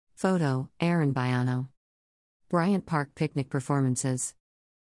Photo, Aaron Biano. Bryant Park Picnic Performances.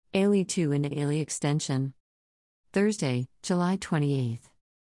 Ailey 2 and Ailey Extension. Thursday, July 28th.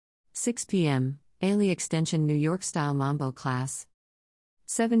 6 p.m., Ailey Extension New York Style Mambo Class.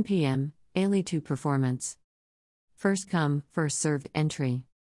 7 p.m., Ailey 2 Performance. First come, first served entry.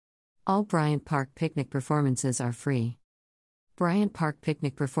 All Bryant Park Picnic performances are free. Bryant Park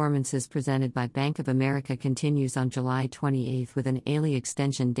Picnic Performances presented by Bank of America continues on July 28th with an Ailey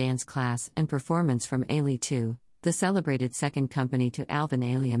Extension dance class and performance from Ailey 2, the celebrated second company to Alvin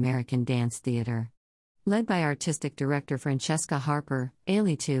Ailey American Dance Theater. Led by Artistic Director Francesca Harper,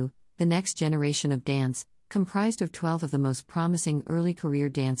 Ailey 2, the next generation of dance, comprised of 12 of the most promising early career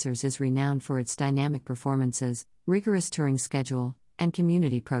dancers, is renowned for its dynamic performances, rigorous touring schedule, and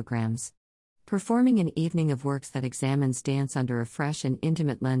community programs. Performing an evening of works that examines dance under a fresh and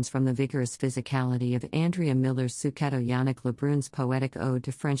intimate lens, from the vigorous physicality of Andrea Miller's Succetto Yannick Lebrun's poetic ode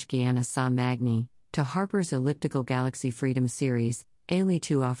to French Guiana Sa Magni, to Harper's Elliptical Galaxy Freedom series, Ailey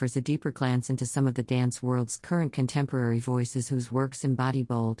 2 offers a deeper glance into some of the dance world's current contemporary voices whose works embody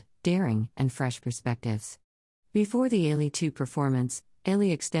bold, daring, and fresh perspectives. Before the Ailey 2 performance,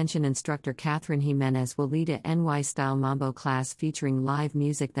 Ailey Extension instructor Catherine Jimenez will lead a NY-style mambo class featuring live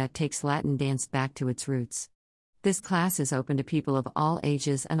music that takes Latin dance back to its roots. This class is open to people of all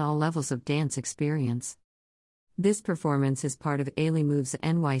ages and all levels of dance experience. This performance is part of Ailey Moves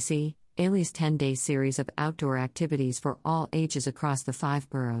NYC, Ailey's 10-day series of outdoor activities for all ages across the 5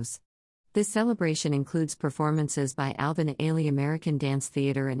 boroughs. This celebration includes performances by Alvin Ailey American Dance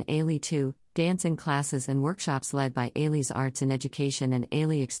Theater and Ailey 2, dancing classes and workshops led by Ailey's Arts and Education and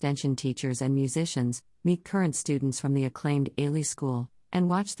Ailey Extension teachers and musicians, meet current students from the acclaimed Ailey School, and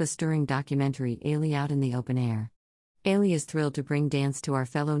watch the stirring documentary Ailey Out in the Open Air. Ailey is thrilled to bring dance to our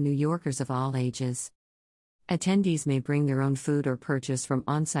fellow New Yorkers of all ages. Attendees may bring their own food or purchase from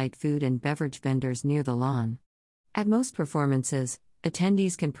on-site food and beverage vendors near the lawn. At most performances,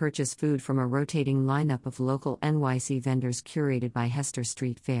 attendees can purchase food from a rotating lineup of local NYC vendors curated by Hester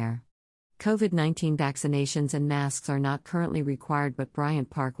Street Fair. COVID-19 vaccinations and masks are not currently required, but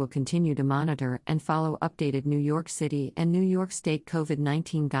Bryant Park will continue to monitor and follow updated New York City and New York State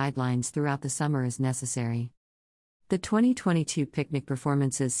COVID-19 guidelines throughout the summer as necessary. The 2022 Picnic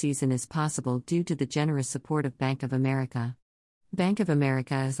Performances season is possible due to the generous support of Bank of America. Bank of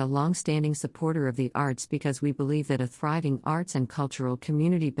America is a long-standing supporter of the arts because we believe that a thriving arts and cultural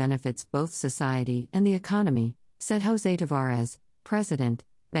community benefits both society and the economy, said Jose Tavares, President,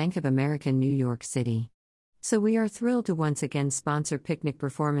 Bank of America New York City. So we are thrilled to once again sponsor picnic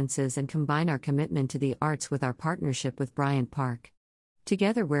performances and combine our commitment to the arts with our partnership with Bryant Park.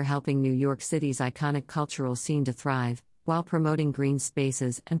 Together we're helping New York City's iconic cultural scene to thrive, while promoting green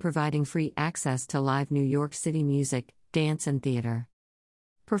spaces and providing free access to live New York City music, dance and theater.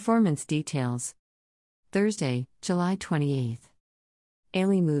 Performance details. Thursday, July 28th.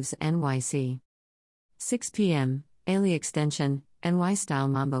 Ailey Moves NYC. 6 p.m., Ailey Extension, NY-style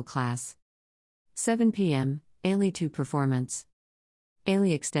mambo class. 7 p.m., Ailey 2 performance.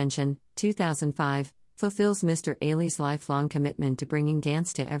 Ailey Extension, 2005, fulfills Mr. Ailey's lifelong commitment to bringing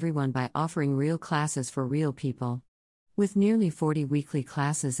dance to everyone by offering real classes for real people. With nearly 40 weekly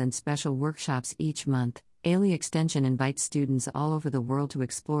classes and special workshops each month, Ailey Extension invites students all over the world to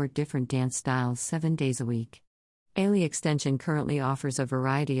explore different dance styles 7 days a week. Ailey Extension currently offers a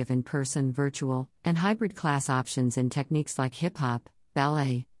variety of in-person, virtual, and hybrid class options in techniques like hip-hop,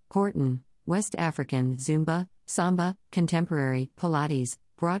 ballet, Horton, West African, Zumba, Samba, Contemporary, Pilates,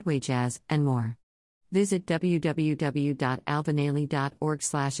 Broadway Jazz, and more. Visit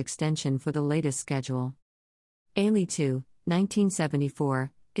www.alvinailey.org/extension for the latest schedule. Ailey 2,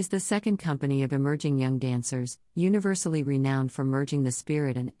 1974, is the second company of emerging young dancers, universally renowned for merging the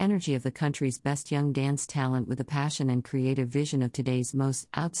spirit and energy of the country's best young dance talent with the passion and creative vision of today's most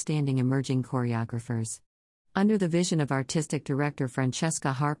outstanding emerging choreographers. Under the vision of Artistic Director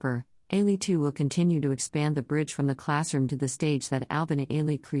Francesca Harper, Ailey 2 will continue to expand the bridge from the classroom to the stage that Alvin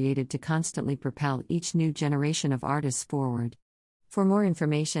Ailey created to constantly propel each new generation of artists forward. For more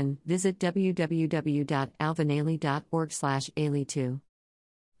information, visit www.alvinailey.org/Ailey2.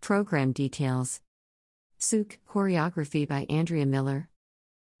 Program details. Souk, choreography by Andrea Miller.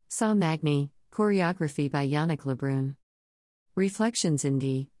 Sa Magni, choreography by Yannick Lebrun. Reflections in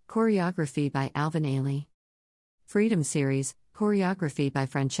D, choreography by Alvin Ailey. Freedom Series, choreography by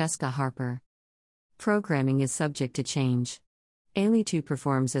Francesca Harper. Programming is subject to change. Ailey 2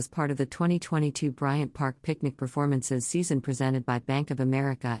 performs as part of the 2022 Bryant Park Picnic Performances season presented by Bank of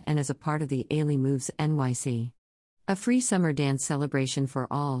America and as a part of the Ailey Moves NYC. A free summer dance celebration for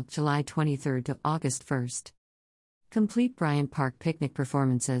all, July 23 to August 1. Complete Bryant Park picnic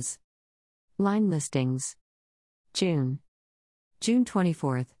performances. Line listings. June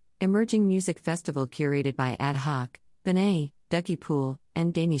 24th, Emerging Music Festival curated by Ad Hoc, Benet, Dougie Pool,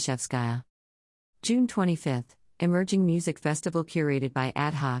 and Danishevskaya. June 25th, Emerging Music Festival curated by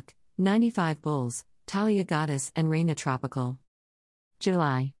Ad Hoc, 95 Bulls, Talia Goddess and Reina Tropical.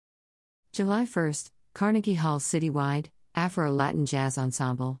 July 1st, Carnegie Hall Citywide, Afro-Latin Jazz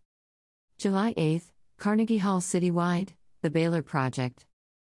Ensemble. July 8th, Carnegie Hall Citywide, The Baylor Project.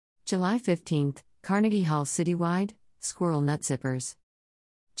 July 15th, Carnegie Hall Citywide, Squirrel Nutsippers.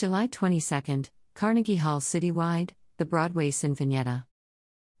 July 22nd, Carnegie Hall Citywide, The Broadway Sinfonietta.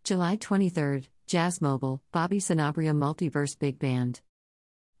 July 23rd, Jazz Mobile, Bobby Sanabria Multiverse Big Band.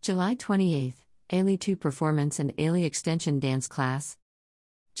 July 28th, Ailey 2 Performance and Ailey Extension Dance Class.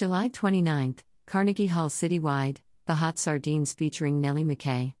 July 29th, Carnegie Hall Citywide, The Hot Sardines featuring Nellie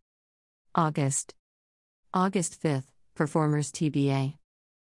McKay. August 5th, Performers TBA.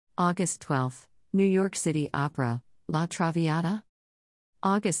 August 12th, New York City Opera, La Traviata.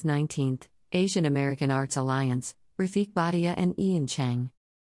 August 19th, Asian American Arts Alliance, Rafiq Bhatia and Ian Chang.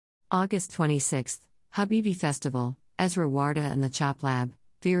 August 26th, Habibi Festival, Ezra Warda and the Chop Lab,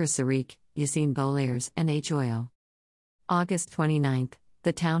 Vera Sariq, Yassine Boulairs and H. Oyo. August 29th,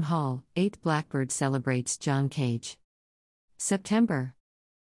 The Town Hall, 8th Blackbird celebrates John Cage. September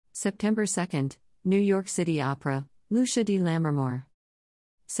 2nd, New York City Opera, Lucia de Lammermoor.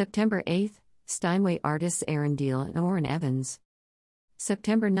 September 8th, Steinway artists Aaron Deal and Orrin Evans.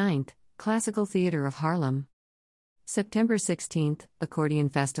 September 9th, Classical Theatre of Harlem. September 16th, Accordion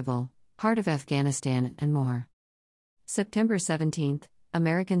Festival, Heart of Afghanistan and more. September 17th,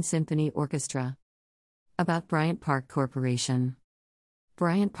 American Symphony Orchestra. About Bryant Park Corporation.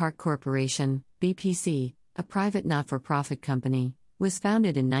 Bryant Park Corporation, BPC, a private not-for-profit company, was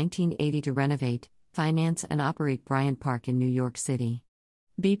founded in 1980 to renovate, finance and operate Bryant Park in New York City.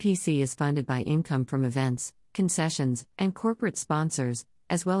 BPC is funded by income from events, concessions, and corporate sponsors,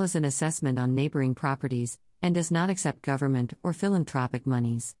 as well as an assessment on neighboring properties, and does not accept government or philanthropic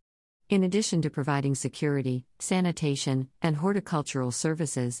monies. In addition to providing security, sanitation, and horticultural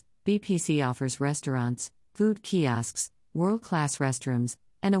services, BPC offers restaurants, food kiosks, world-class restrooms,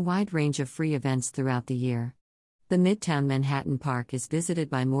 and a wide range of free events throughout the year. The Midtown Manhattan Park is visited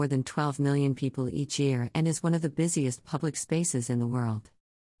by more than 12 million people each year and is one of the busiest public spaces in the world.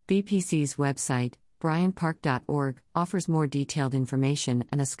 BPC's website, bryantpark.org, offers more detailed information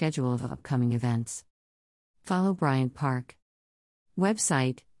and a schedule of upcoming events. Follow Bryant Park.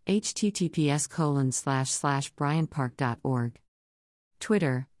 Website, https://bryantpark.org.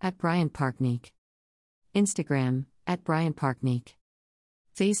 Twitter, @BryantParkNeek. Instagram, @BryantParkNeek.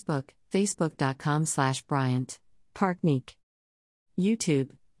 Facebook, facebook.com/BryantParkNeek.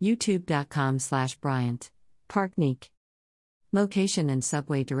 YouTube, youtube.com/BryantParkNeek. Location and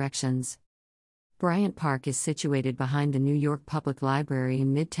subway directions. Bryant Park is situated behind the New York Public Library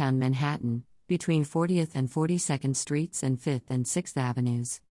in Midtown Manhattan, between 40th and 42nd Streets and 5th and 6th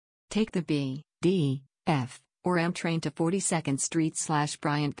Avenues. Take the B, D, F, or M train to 42nd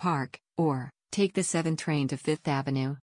Street/Bryant Park, or take the 7 train to 5th Avenue.